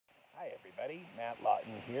everybody. Matt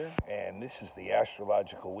Lawton here, and this is the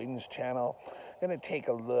Astrological Winds channel. I'm going to take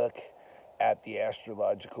a look at the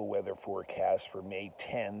astrological weather forecast for May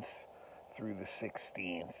 10th through the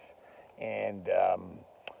 16th. And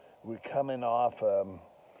we're coming off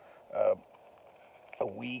a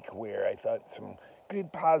week where I thought some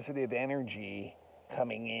good positive energy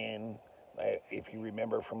coming in. If you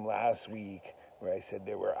remember from last week, where I said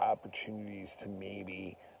there were opportunities to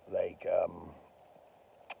maybe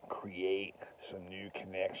create some new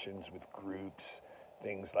connections with groups,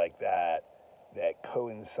 things like that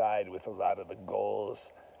coincide with a lot of the goals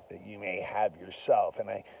that you may have yourself. And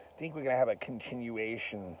I think we're going to have a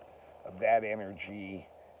continuation of that energy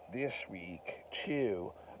this week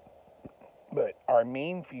too. But our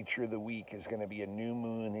main feature of the week is going to be a new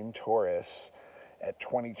moon in Taurus at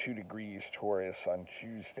 22 degrees Taurus on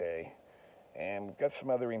Tuesday. And we've got some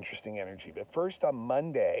other interesting energy. But first on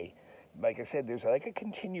Monday, like I said, there's like a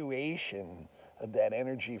continuation of that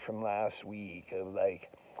energy from last week of like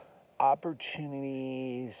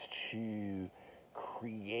opportunities to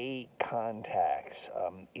create contacts,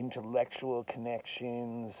 intellectual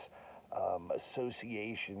connections,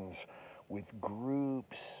 associations with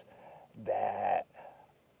groups that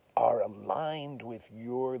are aligned with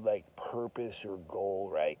your like purpose or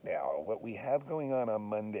goal right now. What we have going on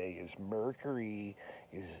Monday is Mercury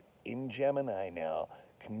is in Gemini now,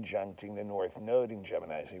 conjuncting the North Node in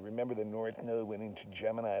Gemini. So you remember the North Node went into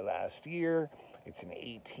Gemini last year. It's an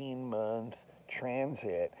 18-month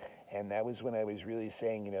transit, and that was when I was really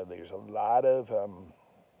saying, there's a lot of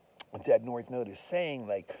what that North Node is saying,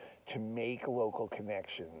 like to make local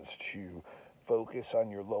connections, to focus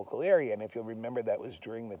on your local area. And if you'll remember, that was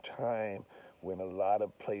during the time when a lot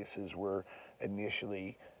of places were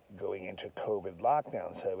initially going into COVID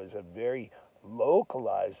lockdown. So it was a very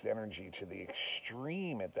localized energy to the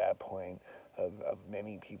extreme at that point of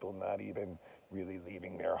many people not even really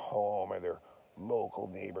leaving their home or their local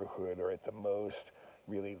neighborhood, or at the most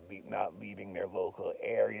really not leaving their local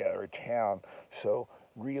area or town. So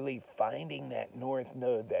really finding that North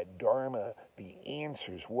Node, that Dharma, the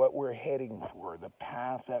answers, what we're heading for, the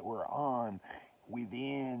path that we're on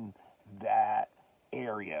within that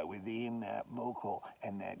area, within that local,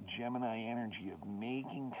 and that Gemini energy of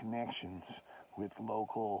making connections with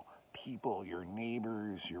local people, your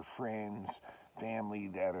neighbors, your friends, family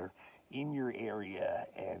that are in your area,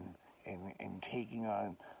 and taking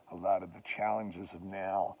on a lot of the challenges of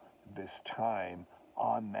now, this time,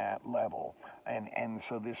 on that level. And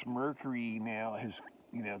so this Mercury now has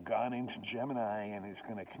gone into Gemini and is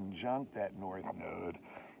going to conjunct that North Node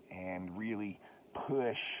and really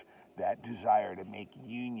push that desire to make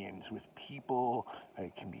unions with people.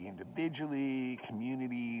 It can be individually,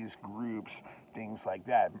 communities, groups, things like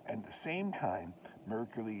that. At the same time,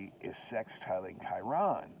 Mercury is sextiling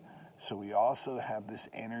Chiron. So we also have this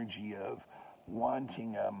energy of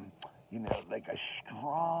wanting, like a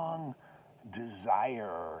strong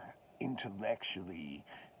desire intellectually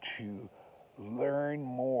to learn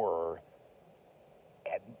more,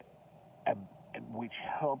 which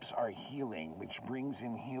helps our healing, which brings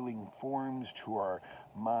in healing forms to our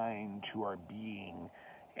mind, to our being,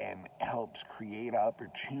 and helps create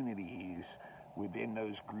opportunities within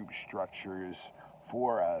those group structures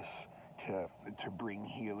for us to bring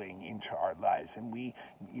healing into our lives. And we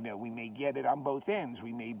may get it on both ends.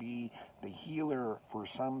 We may be the healer for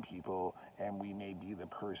some people, and we may be the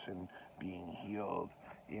person being healed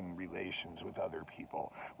in relations with other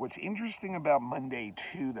people. What's interesting about Monday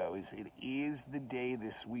too, though, is it is the day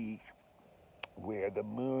this week where the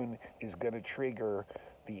moon is going to trigger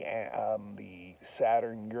the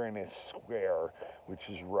Saturn-Uranus square, which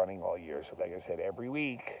is running all year. So like I said, every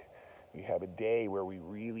week we have a day where we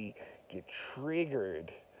really get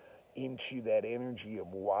triggered into that energy of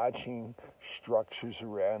watching structures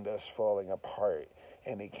around us falling apart.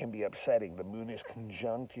 And it can be upsetting. The moon is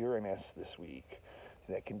conjunct Uranus this week.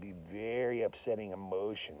 That can be very upsetting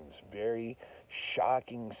emotions, very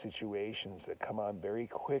shocking situations that come on very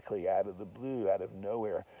quickly out of the blue, out of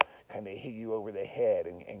nowhere, kind of hit you over the head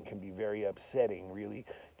and can be very upsetting, really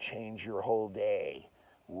change your whole day,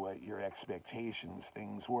 what your expectations,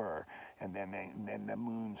 things were. And then the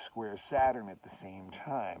moon squares Saturn at the same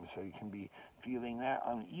time. So you can be feeling that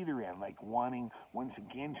on either end, like wanting, once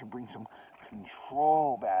again, to bring some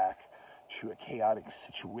control back to a chaotic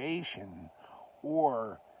situation.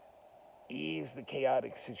 Or is the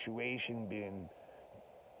chaotic situation been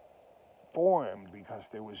formed because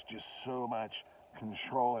there was just so much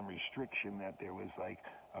control and restriction that there was like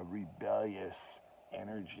a rebellious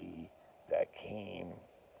energy that came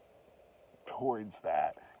towards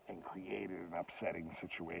that and created an upsetting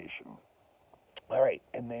situation? All right,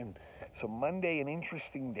 and then, so Monday, an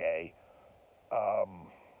interesting day. Um,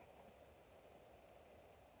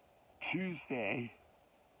 Tuesday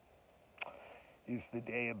is the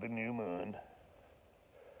day of the new moon,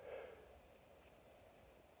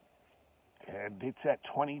 and it's at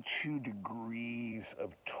 22 degrees of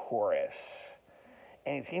Taurus.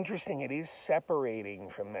 And it's interesting, it is separating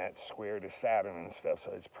from that square to Saturn and stuff,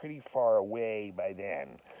 so it's pretty far away by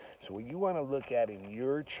then. So what you want to look at in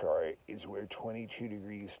your chart is where 22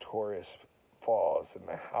 degrees Taurus falls and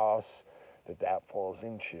the house that falls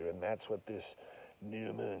into, and that's what this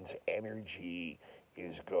new moon's energy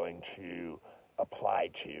is going to apply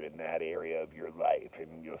to in that area of your life.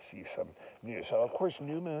 And you'll see some new. So of course,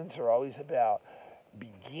 new moons are always about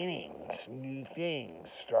beginnings, new things,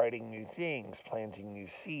 starting new things, planting new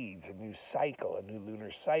seeds, a new cycle, a new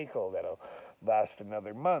lunar cycle that'll last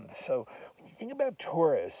another month. So when you think about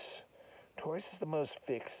Taurus, Taurus is the most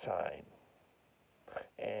fixed sign,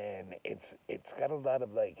 and it's got a lot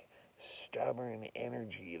of like stubborn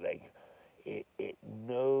energy. Like it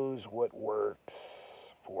knows what works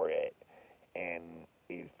for it, and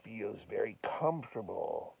it feels very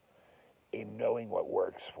comfortable in knowing what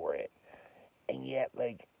works for it. And yet,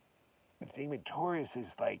 like, the thing with Taurus is,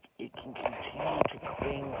 like, it can continue to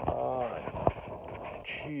cling on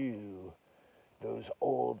to those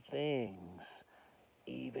old things,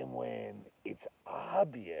 even when it's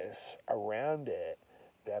obvious around it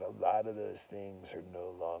that a lot of those things are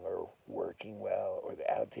no longer working well, or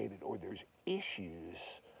they're outdated, or there's issues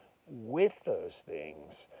with those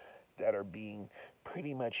things that are being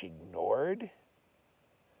pretty much ignored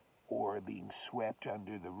or being swept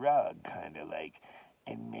under the rug, kind of like.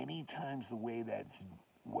 And many times the way that's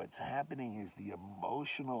what's happening is the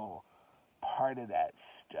emotional part of that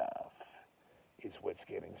stuff is what's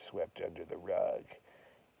getting swept under the rug.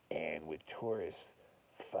 And with Taurus,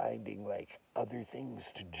 finding like other things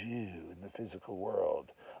to do in the physical world,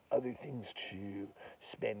 other things to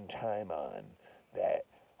spend time on that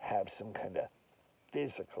have some kind of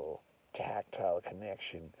physical, tactile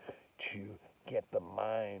connection to get the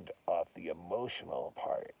mind off the emotional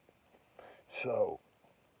part. So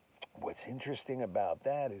what's interesting about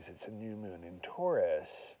that is it's a new moon in Taurus,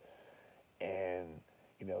 and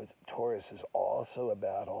you know, Taurus is also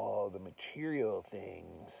about all the material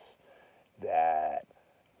things that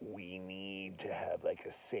we need to have like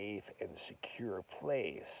a safe and secure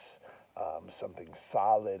place, something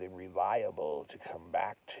solid and reliable to come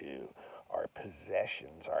back to, our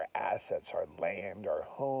possessions, our assets, our land, our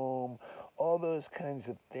home, all those kinds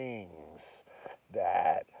of things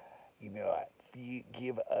that, you know,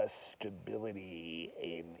 give us stability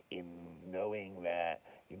in knowing that,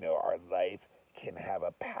 you know, our life can have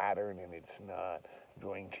a pattern and it's not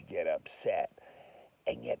going to get upset.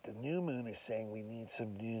 And yet the new moon is saying we need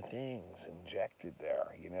some new things injected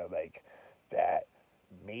there, you know, like that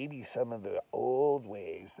maybe some of the old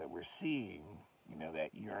ways that we're seeing, you know,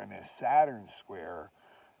 that Uranus-Saturn square,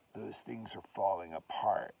 those things are falling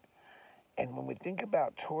apart. And when we think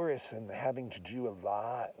about Taurus and having to do a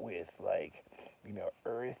lot with, like, you know,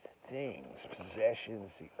 earth things, possessions,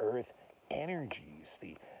 the earth energies,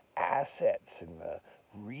 the assets and the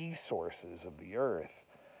resources of the earth,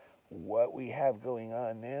 what we have going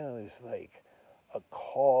on now is like a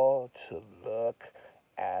call to look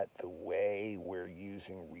at the way we're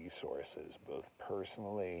using resources, both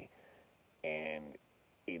personally and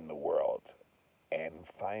in the world, and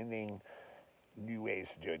finding new ways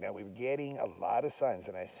to do it. Now, we're getting a lot of signs,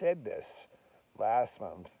 and I said this last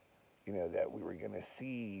month, you know, that we were going to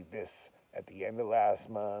see this at the end of last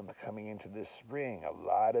month, coming into this spring, a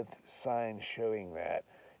lot of signs showing that,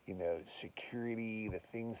 you know, security, the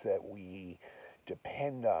things that we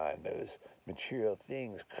depend on, those material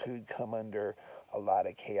things could come under a lot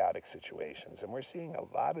of chaotic situations. And we're seeing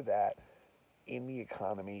a lot of that in the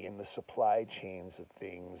economy, in the supply chains of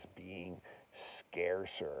things being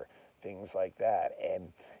scarcer, things like that.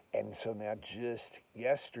 And so now just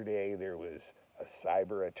yesterday there was a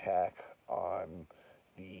cyber attack on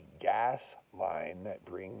the gas line that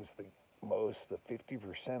brings the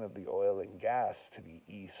 50% of the oil and gas to the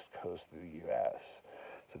east coast of the U.S.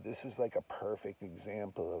 So this is like a perfect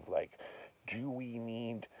example of like, do we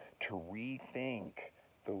need to rethink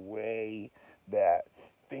the way that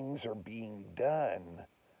things are being done,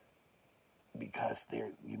 because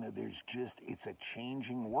there's just, it's a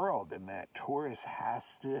changing world, and that Taurus has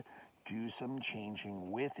to do some changing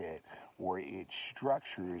with it, or its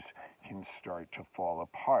structures can start to fall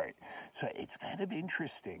apart. So it's kind of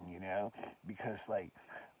interesting, you know, because like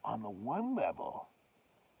on the one level,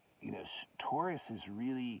 you know, Taurus is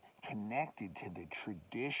really connected to the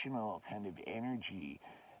traditional kind of energy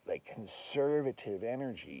like conservative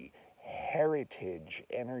energy, heritage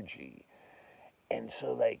energy. And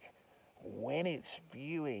so, like, when it's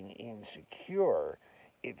feeling insecure,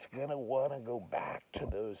 it's going to want to go back to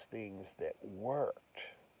those things that worked,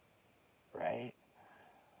 right?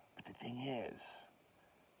 But the thing is,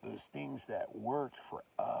 those things that worked for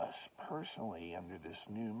us personally under this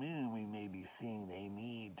new moon, we may be seeing they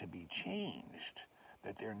need to be changed,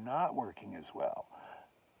 that they're not working as well.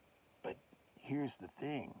 But here's the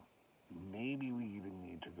thing. Maybe we even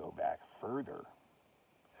need to go back further.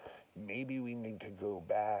 Maybe we need to go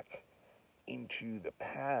back into the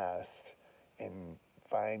past and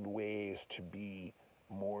find ways to be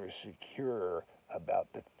more secure about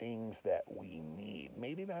the things that we need.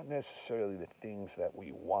 Maybe not necessarily the things that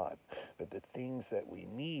we want, but the things that we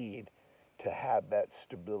need to have that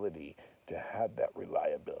stability, to have that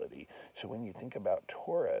reliability. So when you think about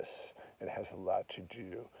Taurus, it has a lot to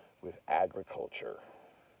do with agriculture,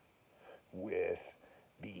 with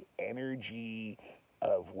the energy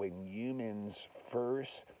of when humans first,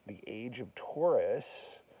 the age of Taurus,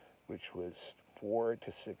 which was 4,000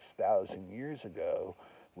 to 6,000 years ago,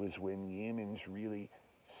 was when humans really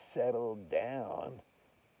settled down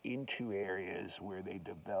into areas where they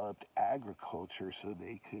developed agriculture so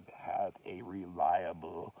they could have a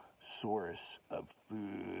reliable source of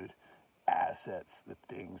food, assets, the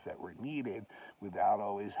things that were needed without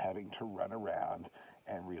always having to run around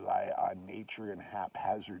and rely on nature and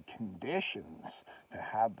haphazard conditions to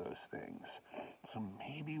have those things. So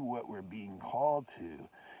maybe what we're being called to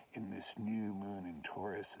in this new moon in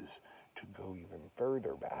Taurus is to go even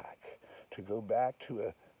further back, to go back to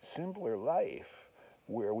a simpler life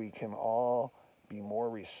where we can all be more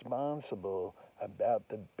responsible about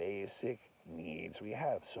the basic needs we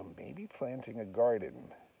have. So maybe planting a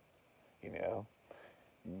garden, you know,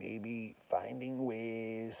 maybe finding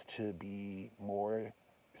ways to be more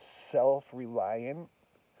self-reliant,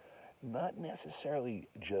 not necessarily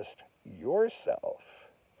just yourself,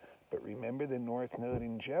 but remember the North Node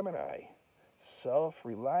in Gemini,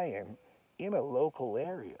 self-reliant in a local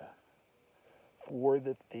area for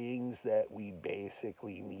the things that we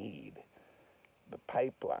basically need. The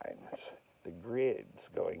pipelines, the grids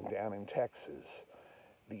going down in Texas,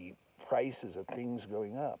 the prices of things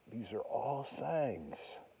going up. These are all signs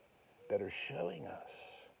that are showing us,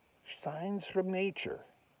 signs from nature,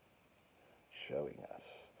 showing us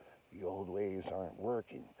the old ways aren't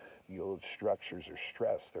working. The old structures are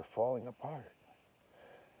stressed. They're falling apart.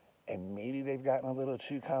 And maybe they've gotten a little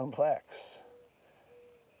too complex.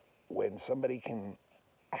 When somebody can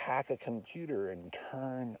hack a computer and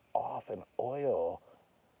turn off an oil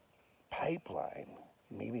pipeline,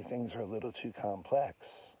 maybe things are a little too complex.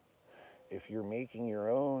 If you're making your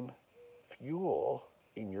own fuel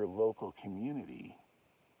in your local community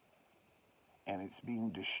and it's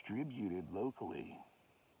being distributed locally,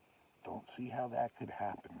 don't see how that could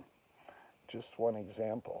happen. Just one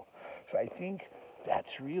example. So I think that's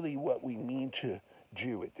really what we need to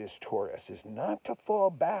do with this Taurus, is not to fall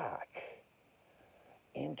back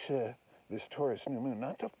into this Taurus new moon,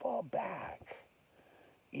 not to fall back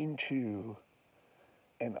into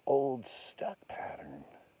an old stuck pattern,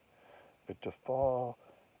 but to fall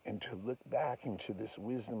and to look back into this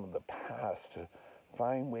wisdom of the past, to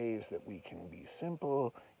find ways that we can be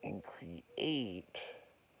simple and create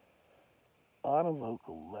on a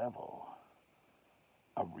local level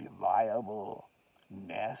a reliable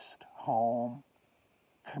nest, home,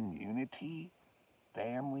 community,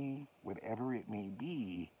 family, whatever it may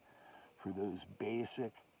be, for those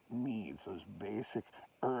basic needs, those basic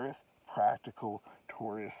earth, practical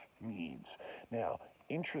Taurus needs. Now,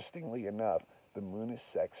 interestingly enough, the moon is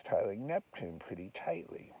sextiling Neptune pretty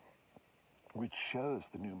tightly, which shows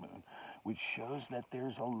the new moon, which shows that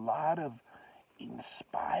there's a lot of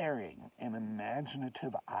inspiring and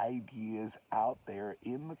imaginative ideas out there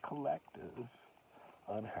in the collective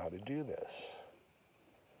on how to do this.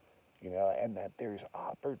 You know, and that there's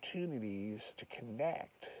opportunities to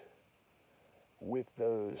connect with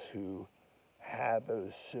those who have those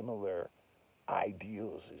similar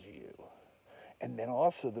ideals as you. And then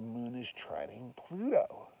also the moon is trining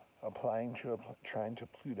Pluto, trine to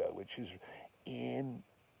Pluto, which is in,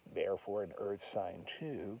 therefore, an earth sign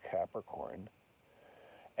too, Capricorn,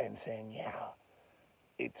 and saying, yeah,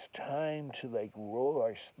 it's time to like roll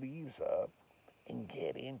our sleeves up and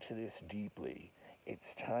get into this deeply. It's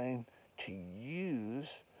time to use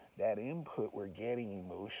that input we're getting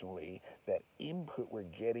emotionally, that input we're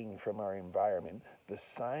getting from our environment, the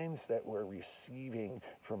signs that we're receiving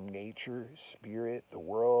from nature, spirit, the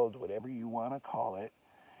world, whatever you want to call it,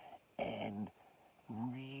 and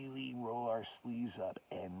really roll our sleeves up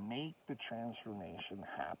and make the transformation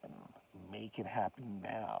happen. Make it happen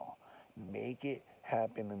now. Make it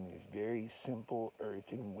happen in these very simple,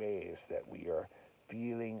 earthen ways that we are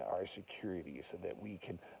feeling our security so that we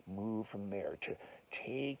can move from there to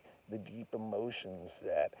take the deep emotions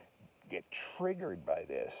that get triggered by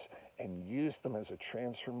this and use them as a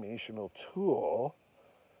transformational tool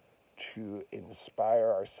to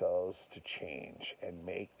inspire ourselves to change and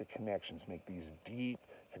make the connections, make these deep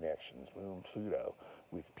connections, Moon, Pluto,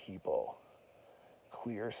 with people.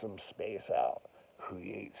 Clear some space out,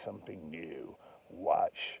 create something new,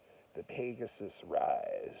 watch the Pegasus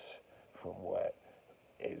rise from what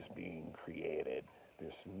is being created,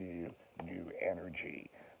 this new energy.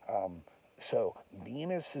 So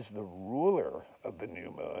Venus is the ruler of the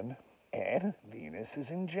new moon, and Venus is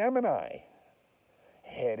in Gemini,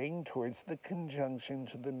 heading towards the conjunction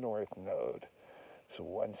to the North Node. So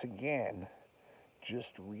once again, just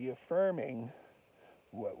reaffirming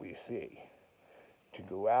what we see. To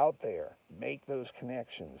go out there, make those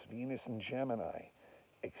connections. Venus and Gemini,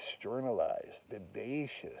 externalized,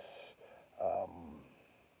 vivacious,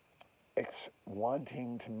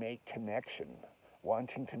 wanting to make connection,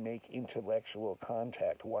 wanting to make intellectual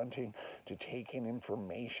contact, wanting to take in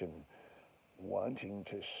information, wanting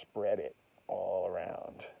to spread it all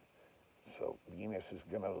around. So Venus is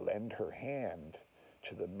going to lend her hand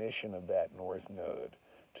to the mission of that North Node,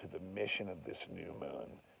 to the mission of this new moon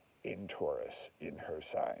in Taurus, in her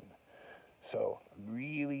sign. So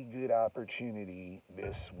really good opportunity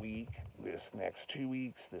this week, this next 2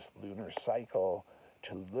 weeks, this lunar cycle,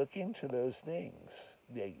 to look into those things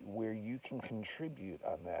where you can contribute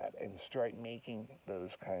on that and start making those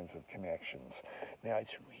kinds of connections. Now, it's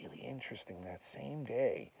really interesting. That same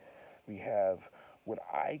day, we have what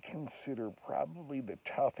I consider probably the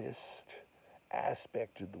toughest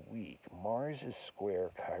aspect of the week. Mars is square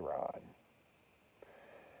Chiron.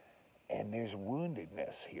 And there's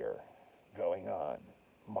woundedness here going on.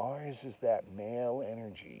 Mars is that male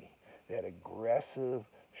energy, that aggressive,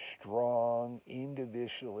 strong,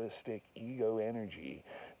 individualistic ego energy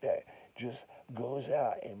that just goes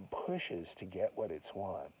out and pushes to get what it's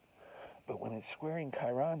wants. But when it's squaring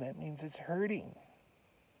Chiron, that means it's hurting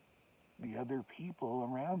the other people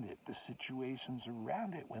around it, the situations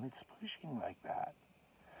around it when it's pushing like that.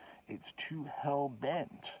 It's too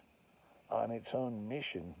hell-bent on its own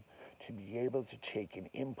mission to be able to take an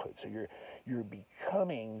input. So you're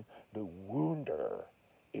becoming the wounder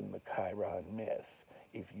in the Chiron myth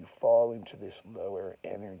if you fall into this lower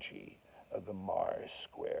energy of the Mars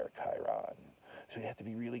square Chiron. So you have to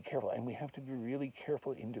be really careful, and we have to be really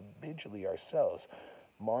careful individually ourselves.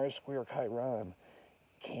 Mars square Chiron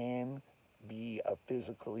can be a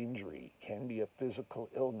physical injury, can be a physical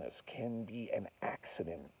illness, can be an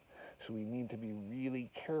accident. So we need to be really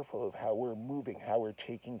careful of how we're moving, how we're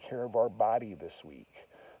taking care of our body this week.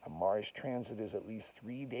 A Mars transit is at least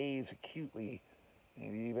 3 days acutely,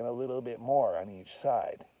 maybe even a little bit more on each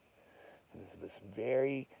side. There's this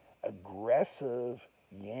very aggressive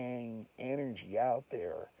yang energy out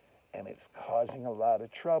there, and it's causing a lot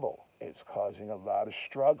of trouble. It's causing a lot of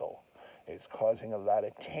struggle. It's causing a lot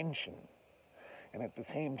of tension. And at the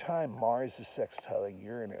same time, Mars is sextiling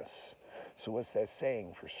Uranus. So what's that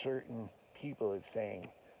saying? For certain people, it's saying,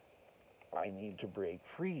 I need to break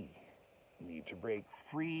free. I need to break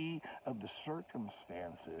free of the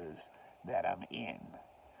circumstances that I'm in.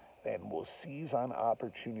 And we'll seize on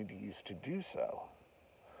opportunities to do so.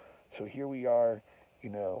 So here we are,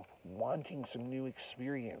 wanting some new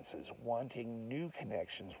experiences, wanting new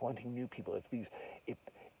connections, wanting new people.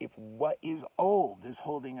 If what is old is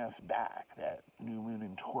holding us back, that new moon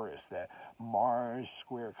in Taurus, that Mars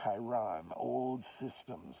square Chiron, old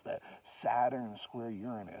systems, that Saturn square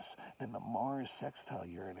Uranus, then the Mars sextile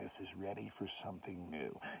Uranus is ready for something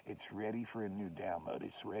new. It's ready for a new download.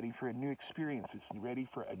 It's ready for a new experience. It's ready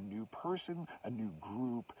for a new person, a new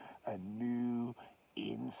group, a new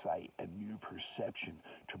insight, a new perception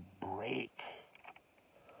to break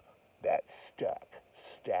that stuck,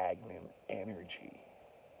 stagnant energy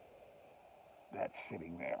that's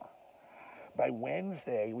sitting there. By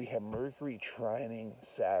Wednesday, we have Mercury trining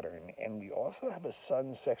Saturn, and we also have a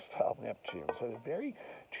Sun sextile Neptune. So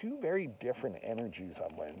two very different energies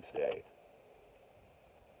on Wednesday.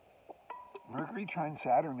 Mercury trine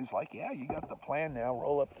Saturn is like, yeah, you got the plan now,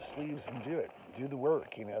 roll up the sleeves and do it. Do the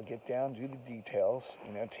work, get down, do the details,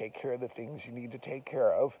 take care of the things you need to take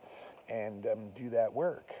care of, and do that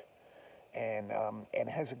work. And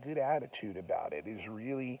has a good attitude about it, is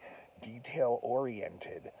really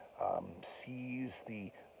detail-oriented, sees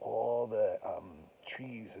all the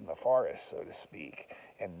trees in the forest, so to speak,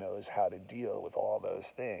 and knows how to deal with all those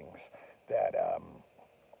things that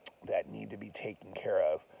that need to be taken care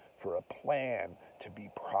of for a plan to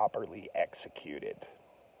be properly executed.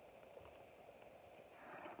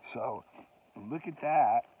 So look at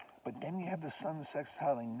that. But then you have the sun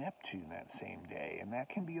sextiling Neptune that same day, and that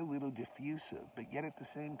can be a little diffusive. But yet at the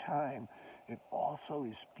same time, it also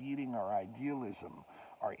is feeding our idealism,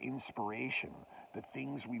 our inspiration, the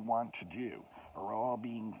things we want to do are all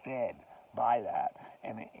being fed by that.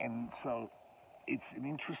 And so it's an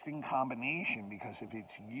interesting combination, because if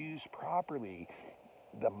it's used properly,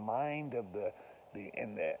 the mind of the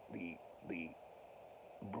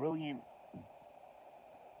brilliant,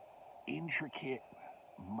 intricate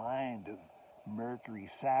mind of Mercury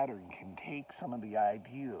Saturn can take some of the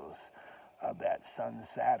ideals of that Sun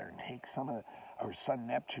Saturn, take some of, or Sun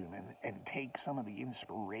Neptune, and take some of the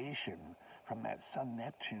inspiration from that Sun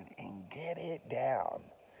Neptune and get it down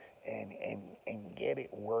and get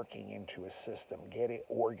it working into a system, get it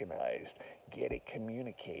organized, get it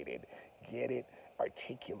communicated, get it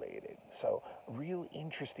articulated. So real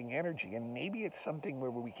interesting energy, and maybe it's something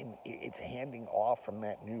where it's handing off from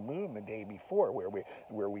that new moon the day before,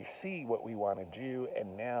 where we see what we want to do,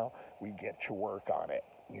 and now we get to work on it.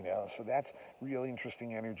 So that's real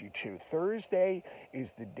interesting energy too. Thursday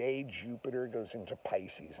is the day Jupiter goes into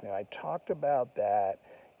Pisces. Now, I talked about that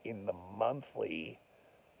in the monthly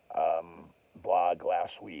blog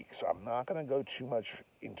last week, so I'm not going to go too much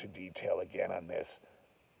into detail again on this.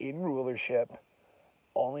 In rulership,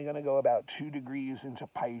 only going to go about 2 degrees into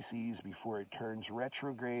Pisces before it turns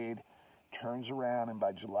retrograde, turns around, and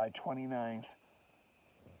by July 29th,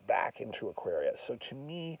 back into Aquarius. So to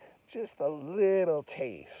me, just a little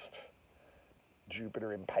taste,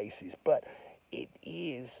 Jupiter in Pisces. But it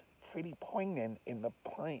is pretty poignant in the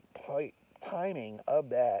timing of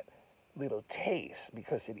that little taste,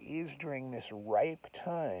 because it is during this ripe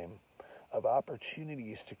time of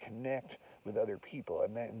opportunities to connect with other people.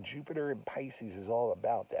 And then Jupiter in Pisces is all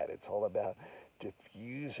about that. It's all about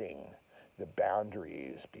diffusing the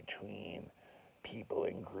boundaries between people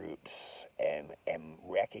and groups, and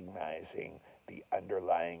recognizing the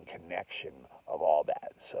underlying connection of all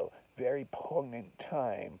that. So very poignant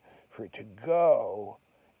time for it to go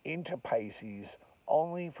into Pisces,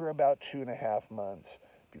 only for about 2.5 months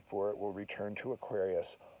before it will return to Aquarius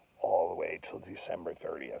all the way till December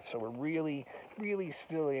 30th. So we're really, really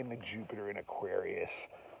still in the Jupiter and Aquarius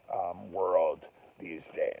world these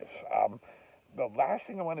days. The last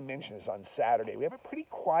thing I want to mention is on Saturday. We have a pretty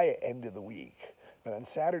quiet end of the week. But on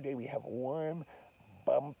Saturday, we have one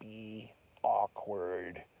bumpy,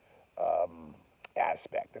 awkward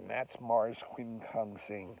aspect, and that's Mars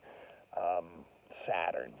quincunxing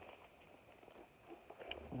Saturn.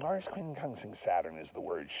 Mars quincunxing Saturn is the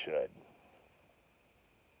word should.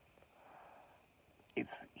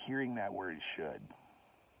 It's hearing that word should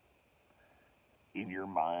in your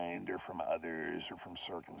mind, or from others, or from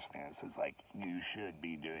circumstances, like, you should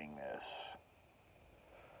be doing this.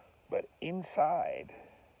 But inside,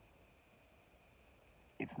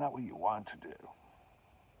 it's not what you want to do.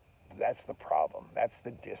 That's the problem. That's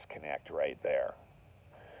the disconnect right there.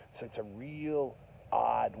 So it's a real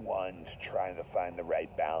odd one to try to find the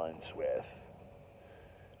right balance with,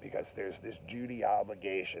 because there's this duty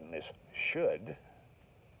obligation, this should,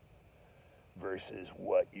 versus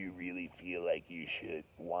what you really feel like you should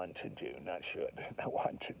want to do, not should, not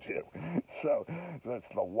want to do. So that's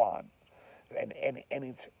the want. And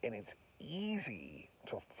it's easy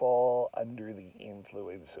to fall under the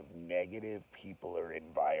influence of negative people or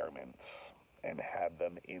environments and have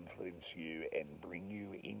them influence you and bring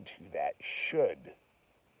you into that should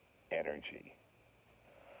energy.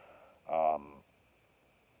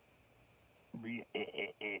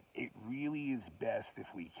 It really is best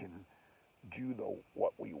if we can do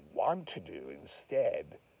what we want to do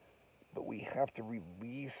instead, but we have to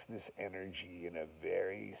release this energy in a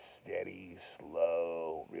very steady,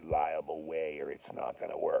 slow, reliable way, or it's not going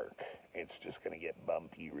to work. It's just going to get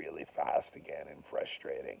bumpy really fast again and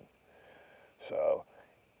frustrating. So,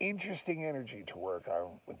 interesting energy to work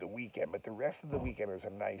on with the weekend, but the rest of the weekend is a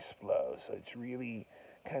nice flow. So it's really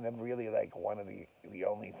really like one of the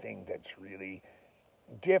only thing that's really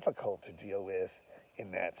difficult to deal with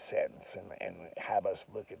in that sense, and have us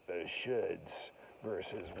look at those shoulds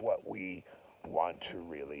versus what we want to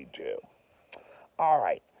really do. All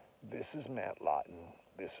right, this is Matt Lawton.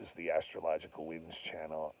 This is the Astrological Winds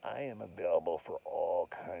channel. I am available for all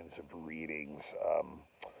kinds of readings.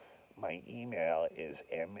 My email is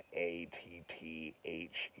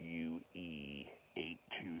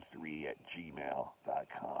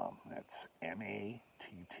matthuE823@gmail.com. That's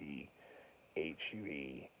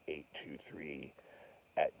matthuE823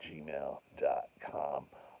 gmail.com.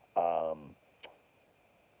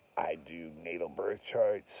 I do natal birth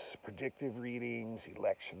charts, predictive readings,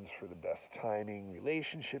 elections for the best timing,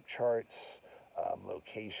 relationship charts,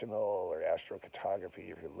 locational or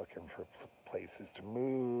astrocartography if you're looking for places to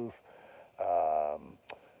move, um,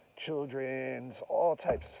 children's, all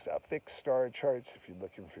types of stuff. Fixed star charts if you're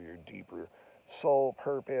looking for your deeper soul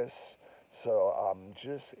purpose. So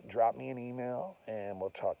just drop me an email and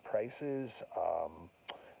we'll talk prices.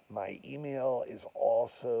 My email is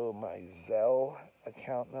also my Zelle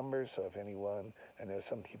account number. So if anyone, I know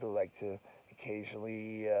some people like to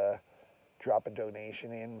occasionally drop a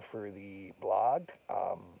donation in for the blog.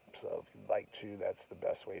 So if you'd like to, that's the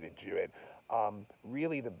best way to do it.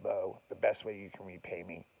 Really, the best way you can repay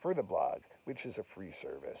me for the blog, which is a free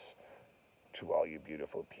service to all you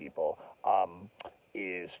beautiful people,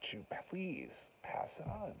 is to please pass it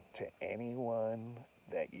on to anyone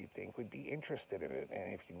that you think would be interested in it.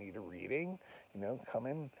 And if you need a reading, come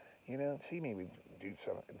in, see me. We do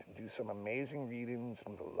some amazing readings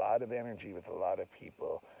with a lot of energy, with a lot of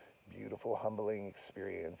people. Beautiful, humbling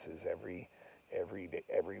experiences every day,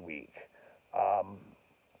 every week.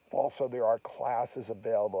 Also, there are classes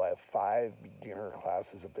available. I have 5 beginner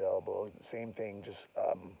classes available. Same thing, just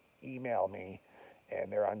email me,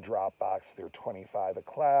 and they're on Dropbox. They're $25 a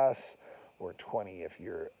class, or $20 if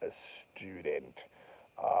you're a student.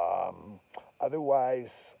 Otherwise,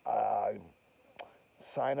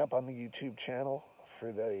 sign up on the YouTube channel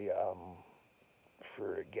for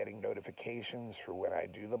for getting notifications for when I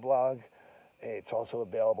do the blog. It's also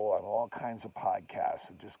available on all kinds of podcasts.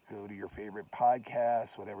 So just go to your favorite podcast,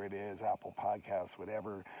 whatever it is, Apple Podcasts,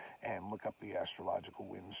 whatever, and look up the Astrological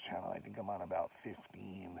Winds channel. I think I'm on about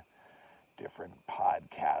 15 different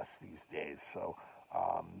podcasts these days. So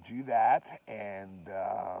do that,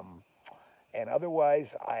 and otherwise,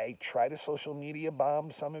 I try to social media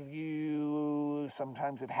bomb some of you.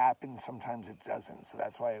 Sometimes it happens, sometimes it doesn't. So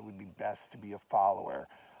that's why it would be best to be a follower.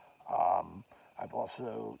 I've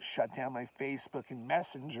also shut down my Facebook and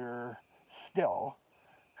Messenger still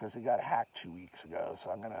because it got hacked 2 weeks ago. So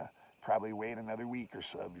I'm going to probably wait another week or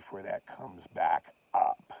so before that comes back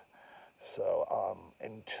up. So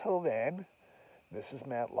until then, this is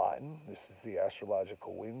Matt Lawton. This is the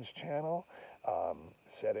Astrological Winds channel.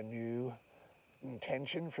 Set a new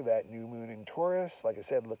intention for that new moon in Taurus. Like I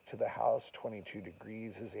said, look to the house 22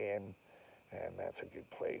 degrees is in, and that's a good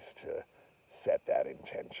place to set that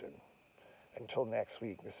intention. Until next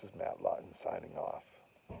week, this is Matt Lawton signing off.